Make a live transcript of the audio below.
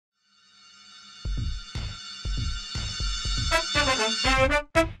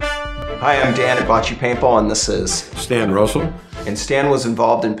Hi, I'm Dan at BacciPaintball, and this is Stan Russell. And Stan was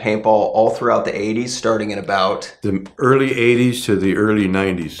involved in paintball all throughout the 80s, starting in about the early 80s to the early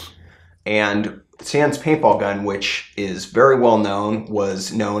 90s. And Stan's paintball gun, which is very well known,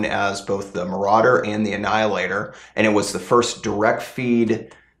 was known as both the Marauder and the Annihilator, and it was the first direct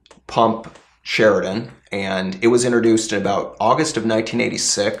feed pump Sheridan, and it was introduced in about August of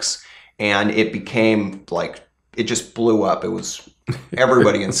 1986, and it became like, it just blew up. It was,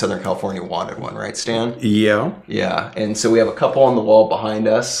 everybody in Southern California wanted one, right, Stan? Yeah. Yeah, and so we have a couple on the wall behind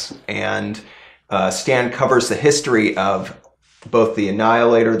us, and Stan covers the history of both the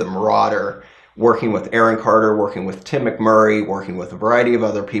Annihilator, the Marauder, working with Earon, working with Tim McMurray, working with a variety of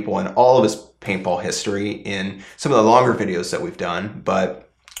other people, and all of his paintball history in some of the longer videos that we've done. But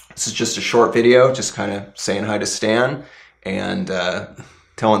this is just a short video, just kind of saying hi to Stan and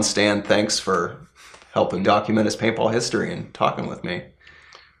telling Stan thanks for helping document his paintball history and talking with me.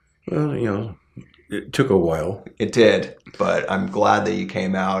 Well, you know, it took a while. It did, but I'm glad that you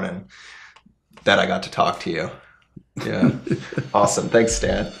came out and that I got to talk to you. Yeah. Awesome. Thanks,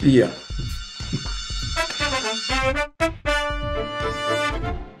 Stan. Yeah.